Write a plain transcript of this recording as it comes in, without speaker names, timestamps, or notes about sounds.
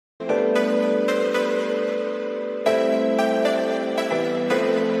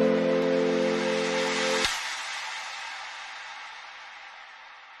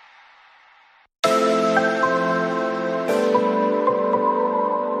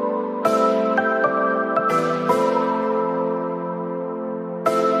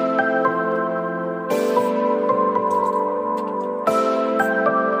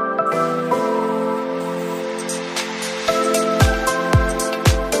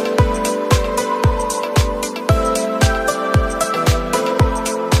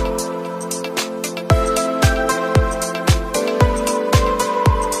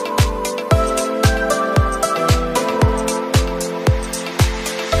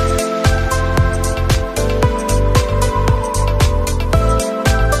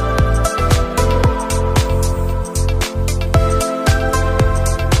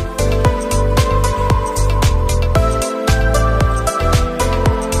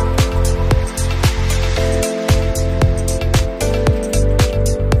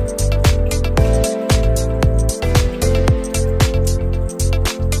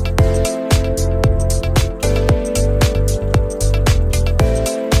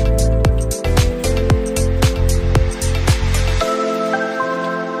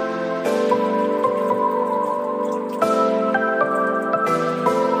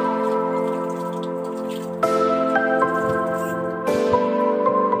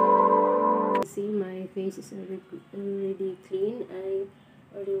face is already clean. I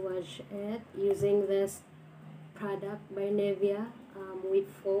already washed it using this product by Nivea with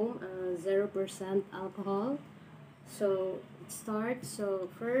foam, 0% alcohol. So it starts. So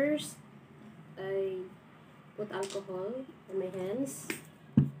first I put alcohol on my hands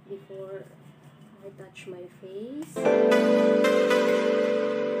before I touch my face.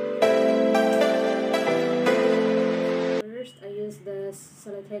 First I use the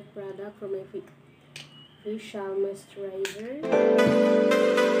Solitech product for my facial moisturizer.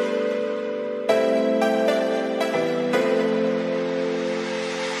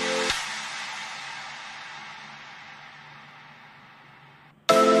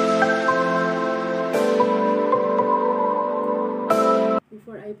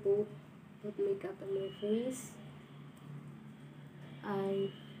 Before I put makeup on my face, I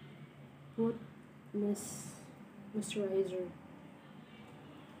put moisturizer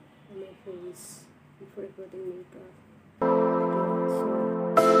on my face before putting makeup.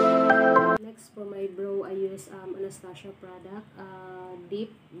 So, next for my brow, I use Anastasia product,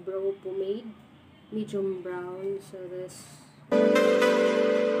 deep brow pomade, medium brown. So this.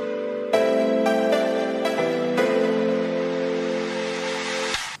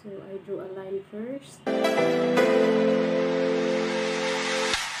 So I drew a line first.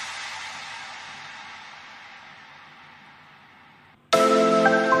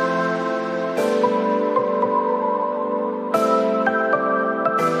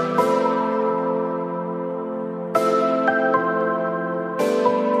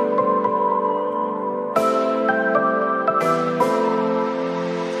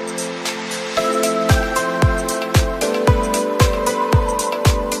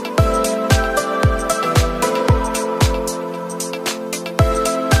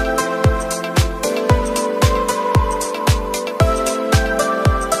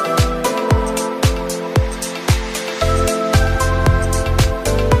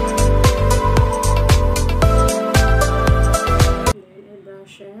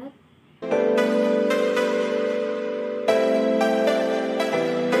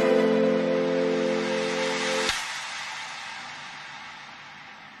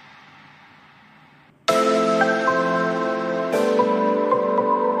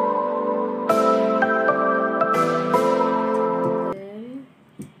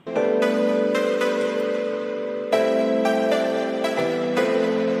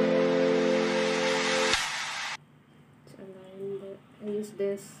 I use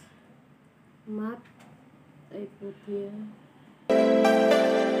this matte I put here.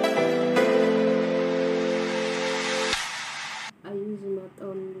 I use matte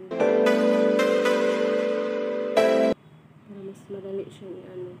only para mas madali siyang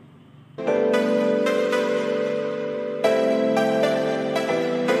i-ano.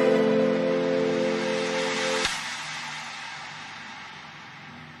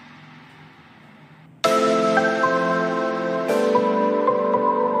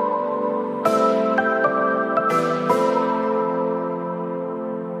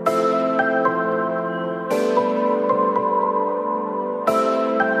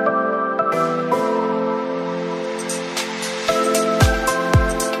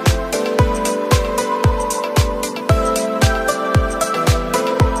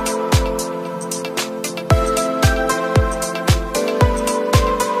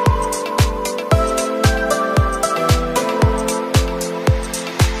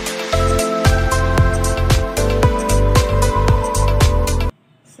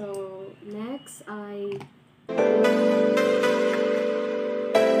 Next, I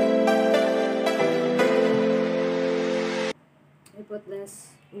put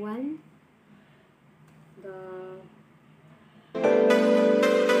this one, the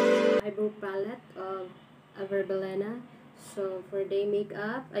eyebrow palette of Averbelena. So for day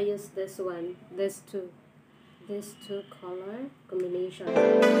makeup, I use this one, these two color combination.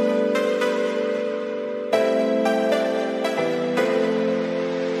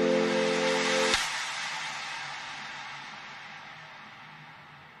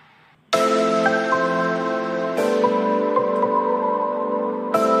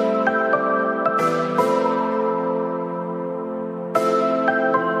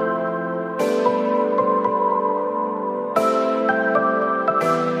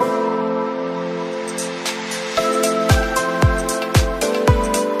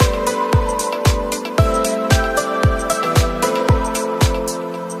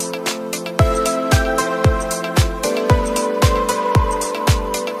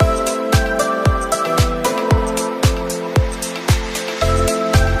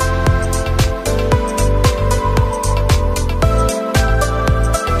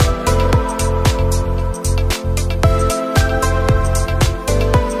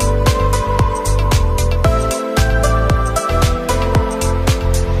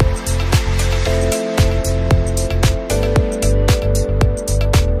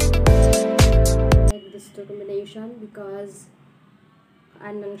 foundation because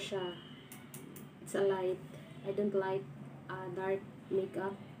anang siya, it's a light. I don't like dark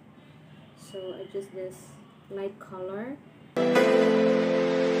makeup, so I choose this light color.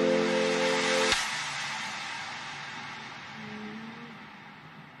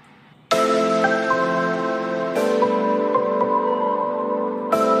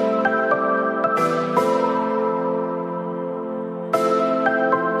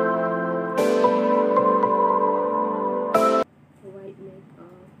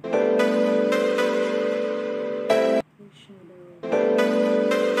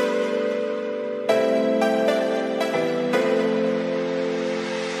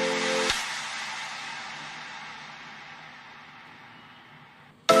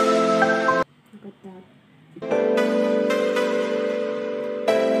 Look at that.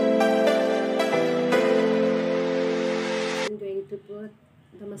 I'm going to put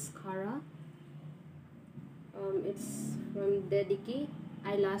the mascara. It's from Dediki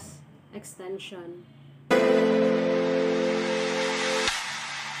Eyelash Extension.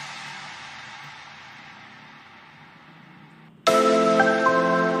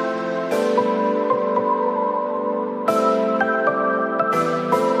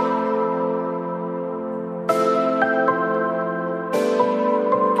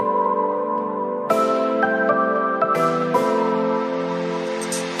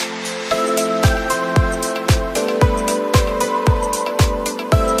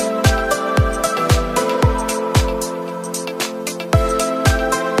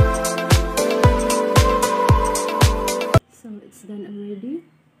 It's done already.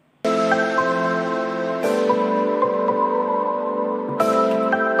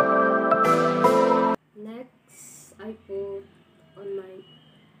 Next, I put on my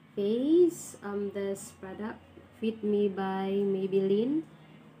face this product, Fit Me by Maybelline,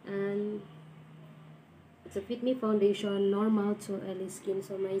 and it's a Fit Me foundation, normal to oily skin.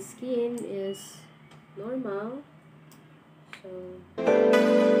 So my skin is normal, so I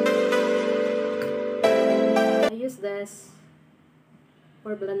use this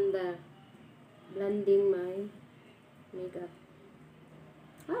for blending my makeup.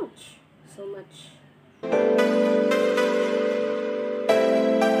 Ouch! So much.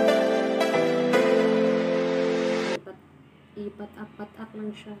 Ipat-apat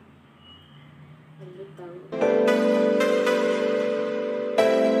lang siya. Lutang.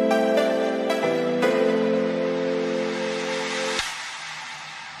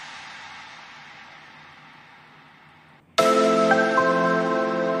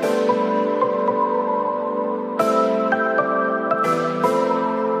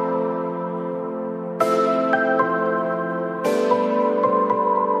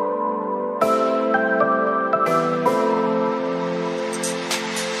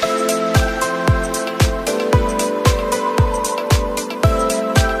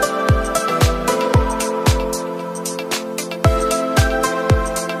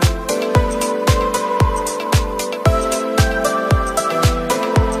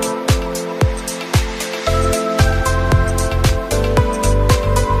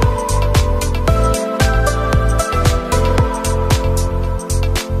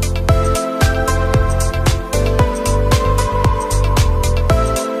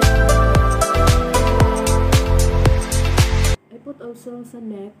 Also sa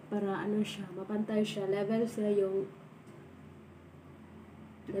neck para ano siya, mapantay siya, level siya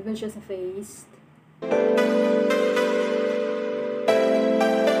sa face.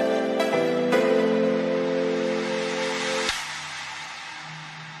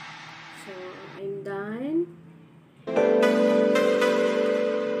 So I'm done.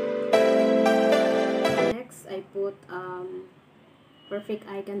 Next I put Perfect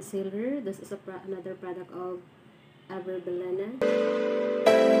Eye Concealer. This is another product of Everbelena.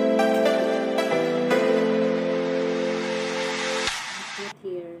 Put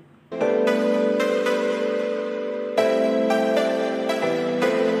here.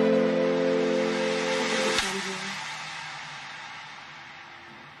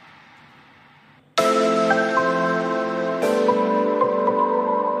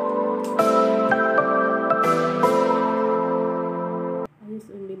 I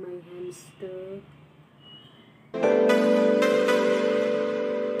use only my hands too.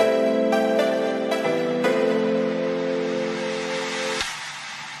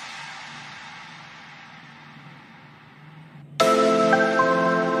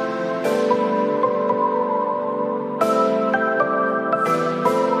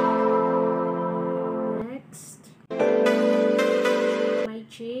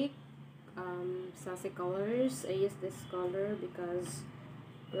 Sassy colors. I use this color because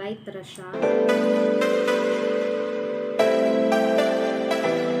light ra siya.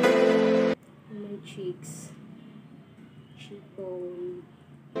 cheeks, cheekbone.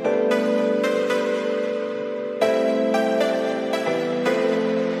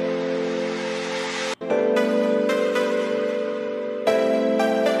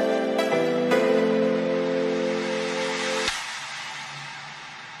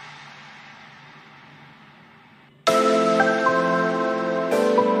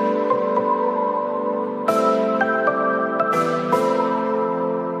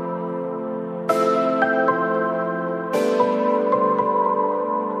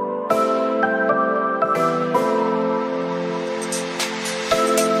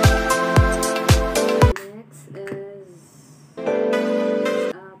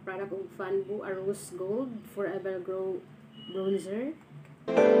 Fanbu Rose Gold Forever Glow Bronzer.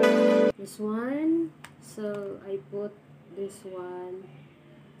 This one, so I put this one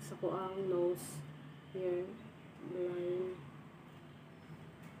sa kuang nose here, line,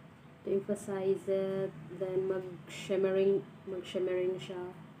 to emphasize it. Then mag-shimmering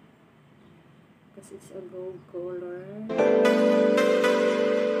siya because it's a gold color.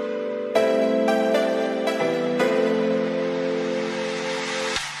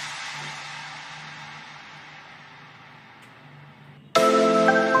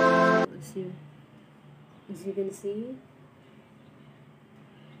 As you can see,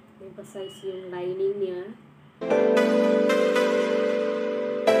 emphasize yung lining niya.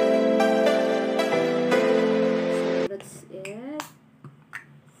 So that's it.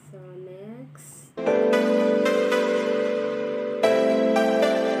 So next,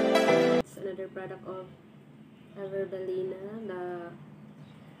 it's another product of Everbelina, the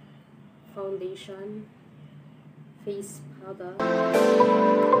foundation face powder.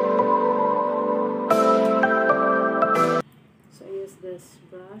 So I use this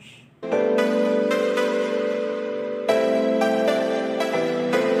brush.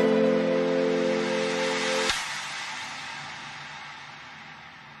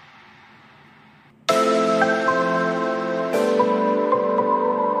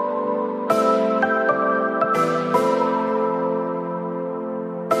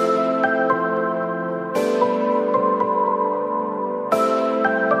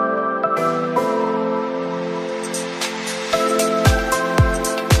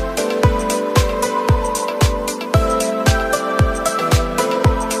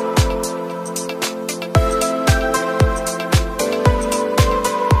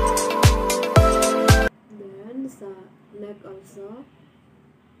 Also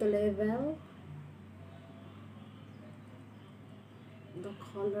to level the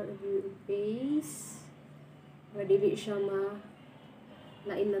color of your face, dili siya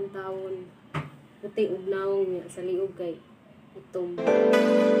lain ng tawon, puti ug naong niya sa liog kay itom.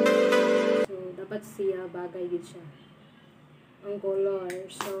 So dapat siya bagay gid siya ang color.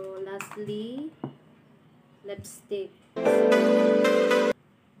 So lastly, lipstick. So,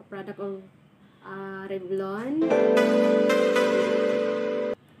 a product of Revlon.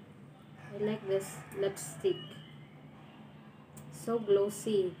 I like this lipstick. So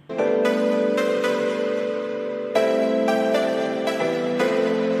glossy.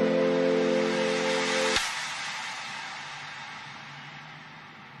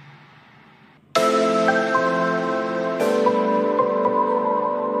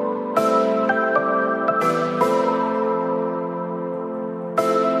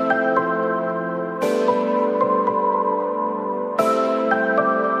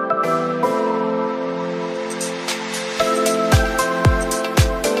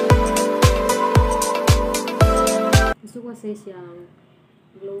 Kasi siyang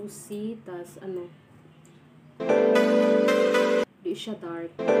glossy, tas di siya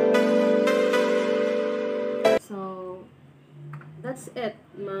dark. So that's it,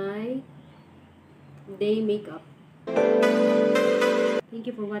 my day makeup. Thank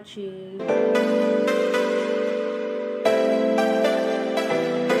you for watching.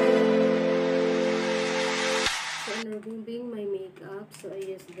 So in removing my makeup, so I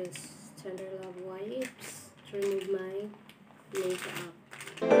use this Tender Love wipes to remove my makeup.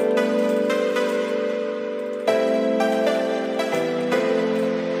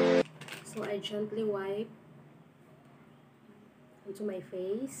 So I gently wipe onto my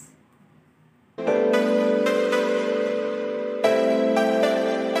face.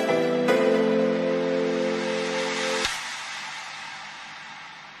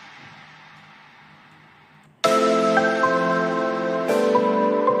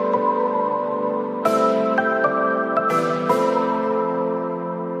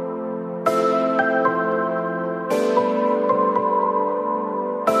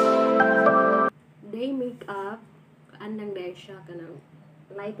 Makeup, andang dahil siya kanang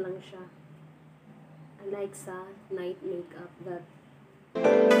light lang siya. Unlike sa night makeup that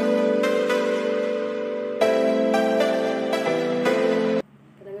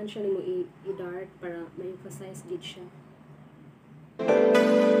kailangan siya nimo i-dark para ma-emphasize gid siya.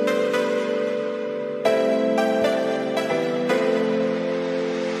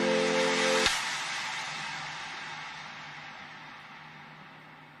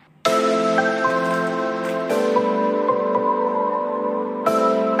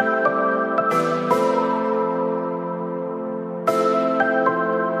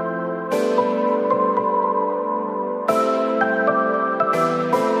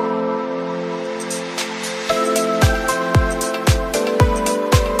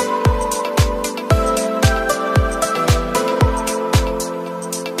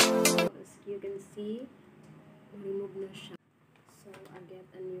 See, remove na siya. So, I get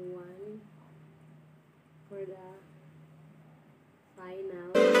a new one for the final.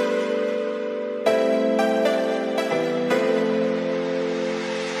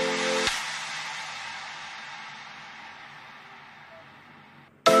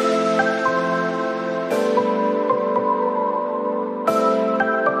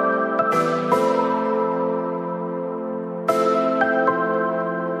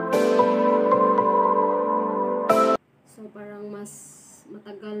 Parang mas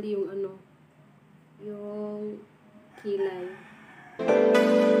matagal yung yung kilay.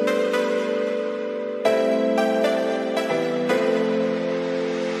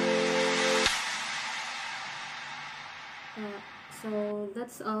 So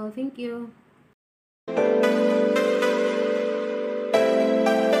that's all. Thank you.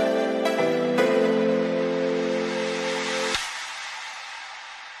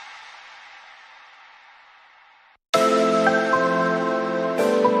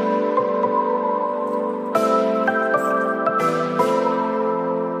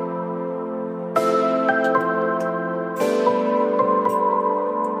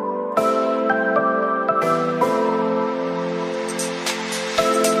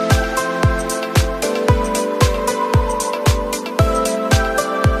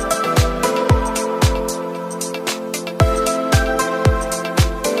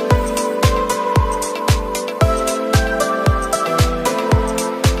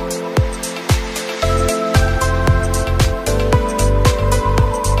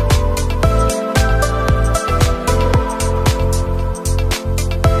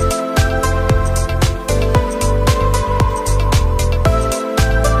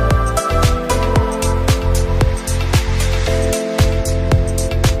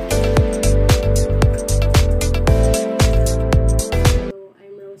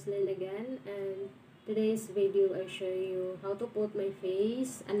 Today's video I show you how to put my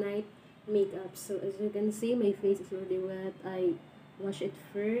face a night makeup. So as you can see, my face is already wet. I wash it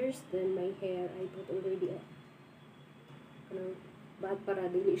first, then my hair I put already bad para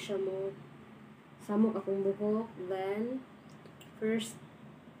dili siya mo samok akong buhok. Then first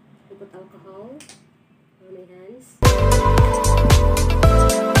I put alcohol on my hands.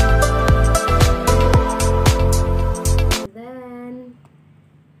 Then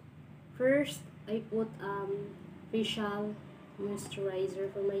first I put facial moisturizer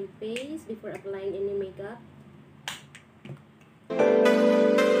for my face before applying any makeup.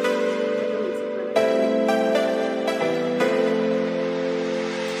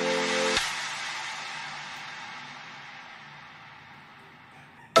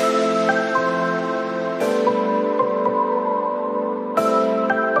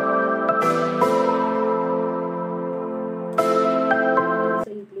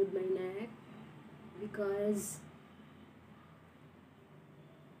 Also include my neck, because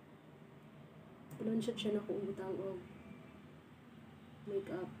launchot siya na kung butang og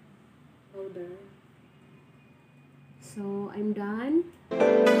makeup powder. So I'm done.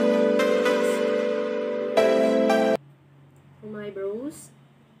 For my brows,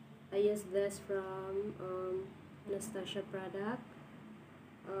 I use this from Anastasia product,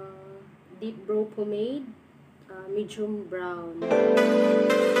 Deep Brow Pomade, medium brown.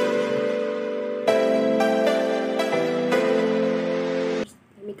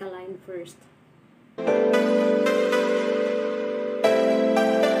 Let me align first.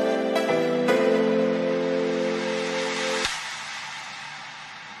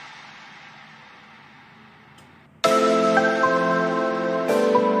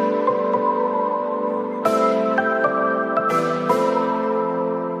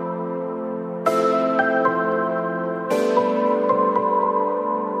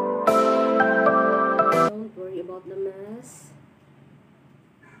 Don't worry about the mess.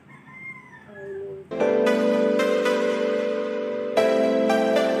 I will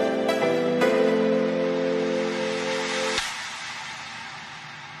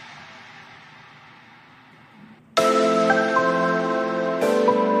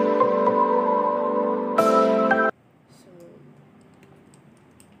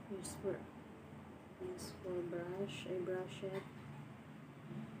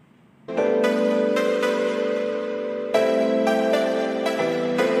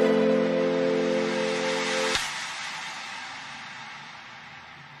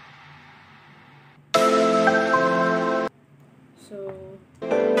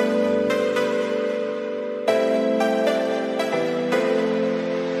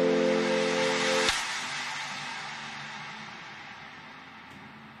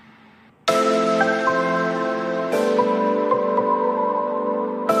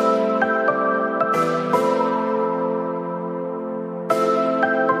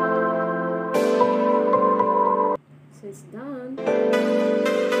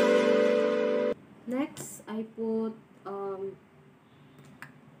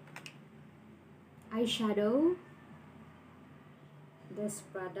eyeshadow. This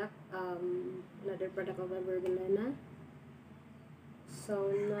product, another product of Evergalena. So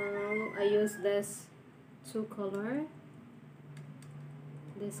now I use this two color.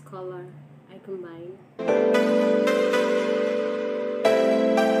 This color I combine.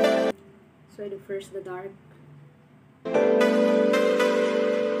 So I do first the dark.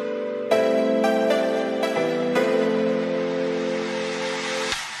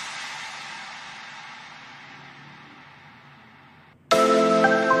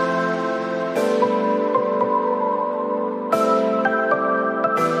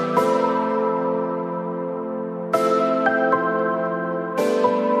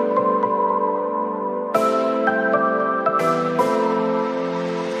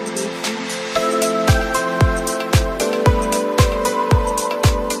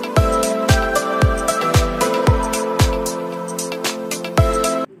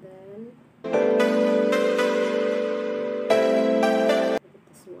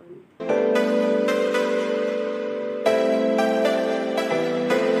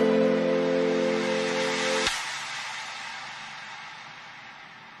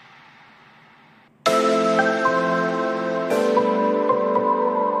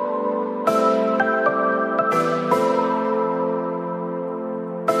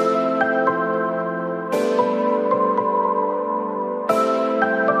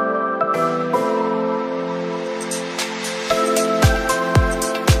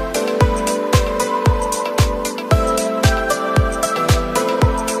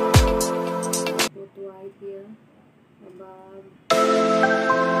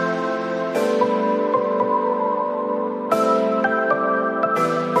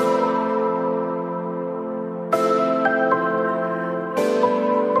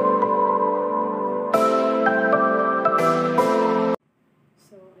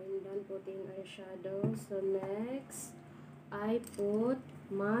 Eyeshadow. So next I put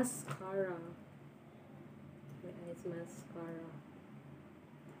mascara. My eyes mascara.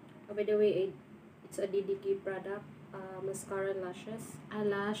 Oh, by the way, it's a DDK product. Mascara lashes,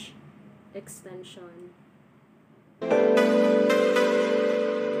 eyelash extension.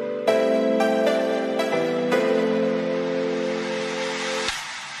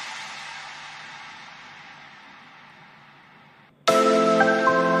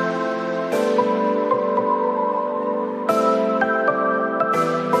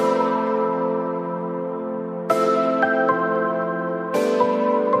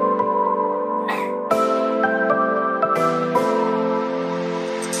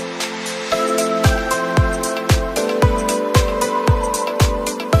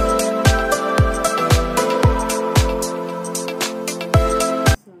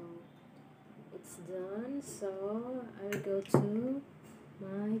 So I go to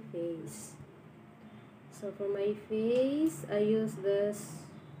my face. So for my face, I use this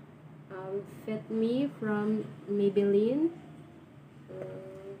Fit Me from Maybelline.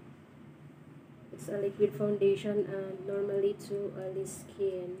 It's a liquid foundation and normally to oily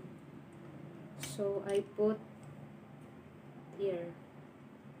skin. So I put here.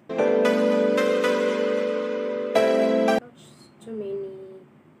 Too many.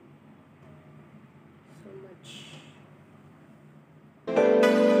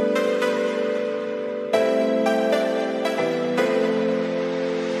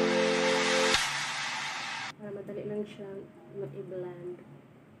 Madali lang siya ma-blend.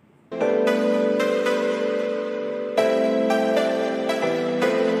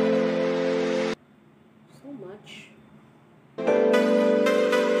 So much.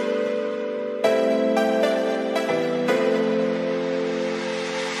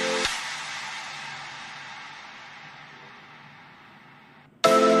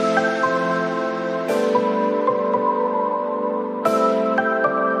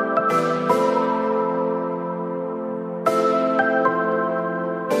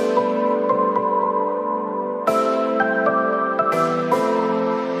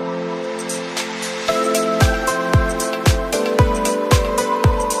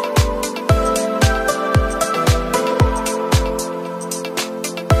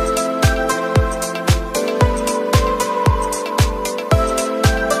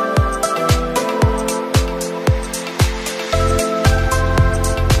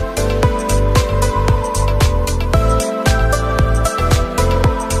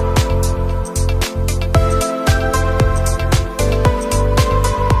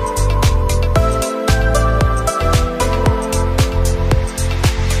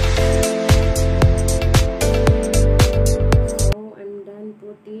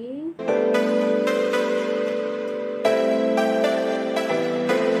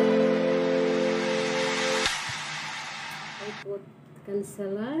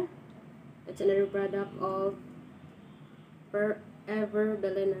 It's another product of Forever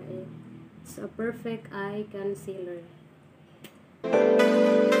Belena. It's a perfect eye concealer.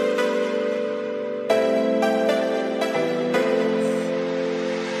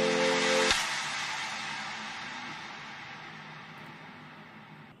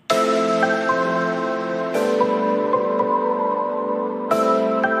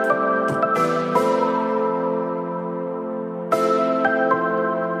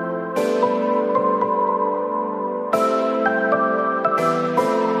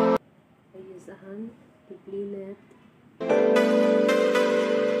 To clean it.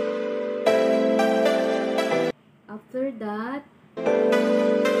 After that,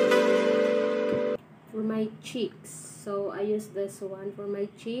 for my cheeks, so I use this one for my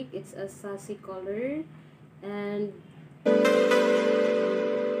cheek. It's a sassy color, and a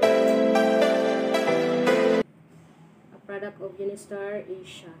product of Unistar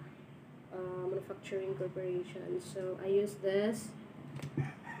Asia Manufacturing Corporation. So I use this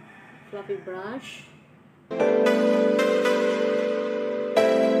fluffy brush.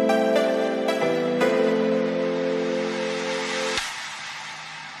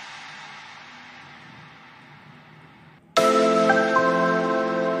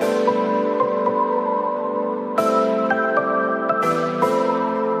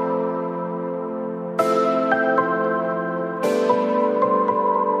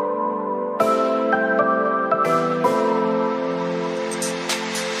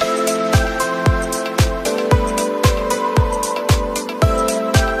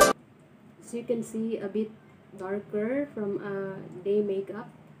 You can see a bit darker from day makeup.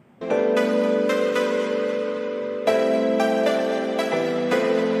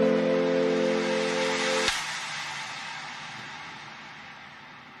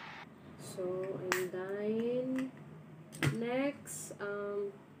 So I'm done. Next,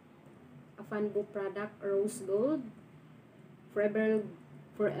 a Fanbo product, Rose Gold Forever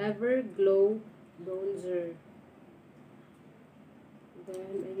Glow Bronzer.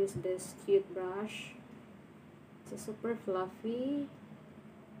 Then I use this cute brush. It's a super fluffy.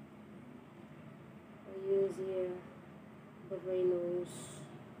 I use here above my nose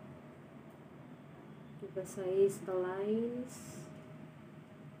to emphasize the lines.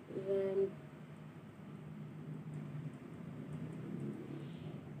 Then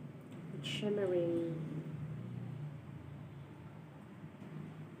it's shimmering.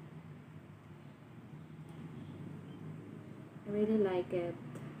 I really like it.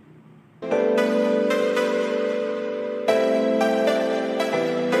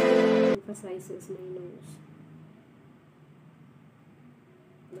 Emphasizes my nose.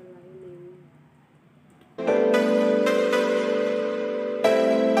 The lining.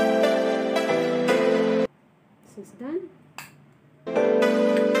 This is done.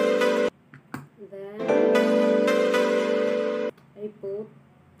 Then I put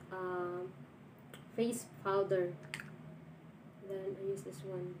face powder. Then I use this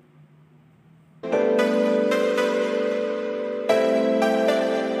one.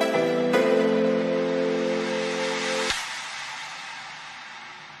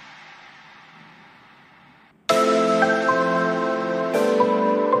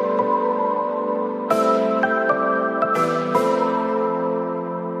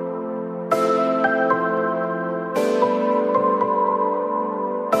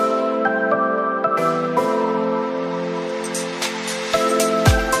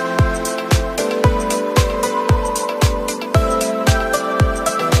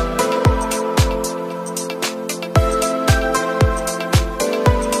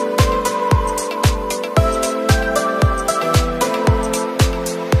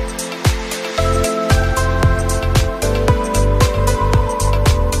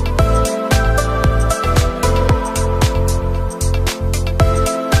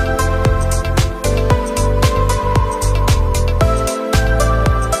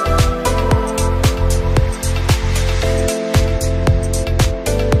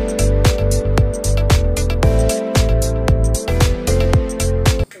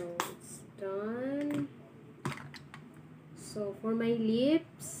 So for my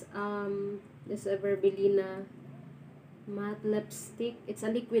lips, this Ever Belena matte lipstick. It's a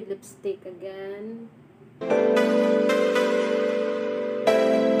liquid lipstick again.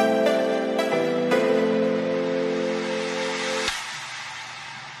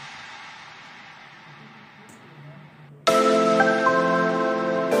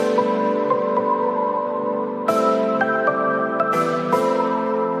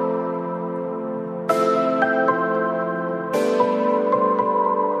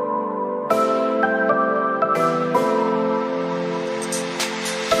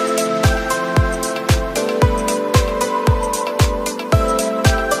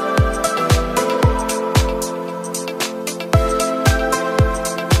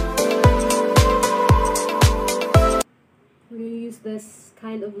 this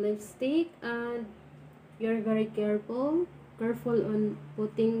kind of lipstick, and you're very careful on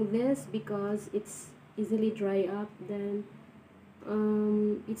putting this because it's easily dry up, then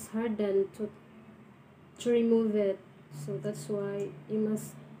it's hard then to remove it, so that's why you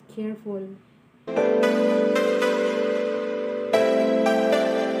must careful.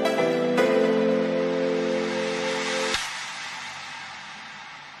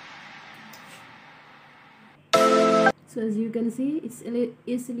 So as you can see, it's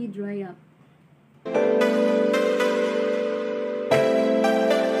easily dry up.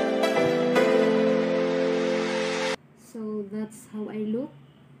 So that's how I look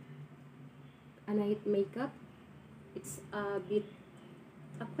at night makeup. It's a bit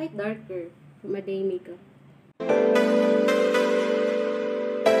quite darker from a day makeup.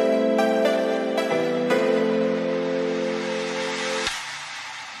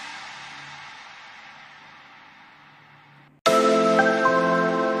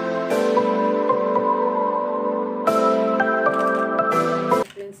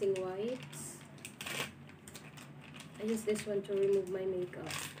 Cleansing wipes. I use this one to remove my makeup.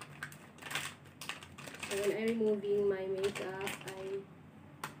 So when I'm removing my makeup, I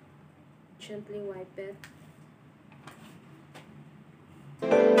gently wipe it.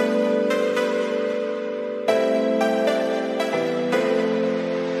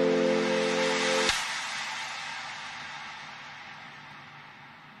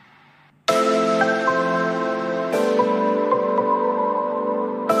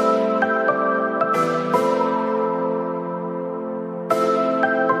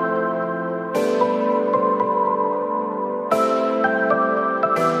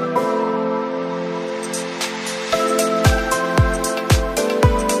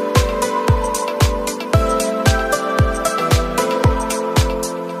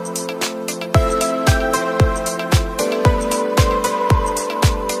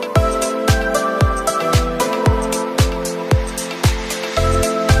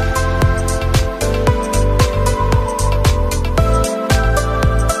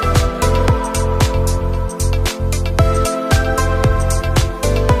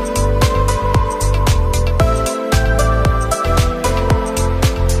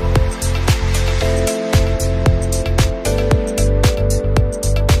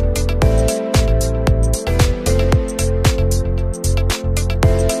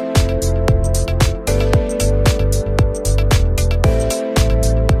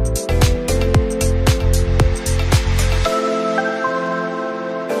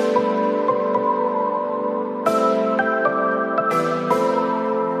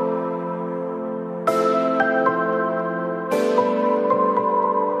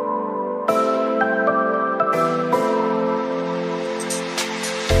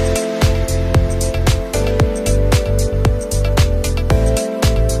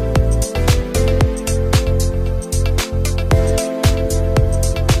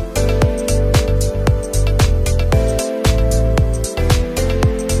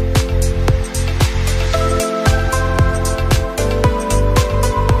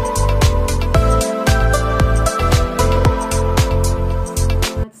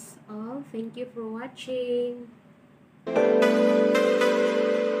 Thank you for watching.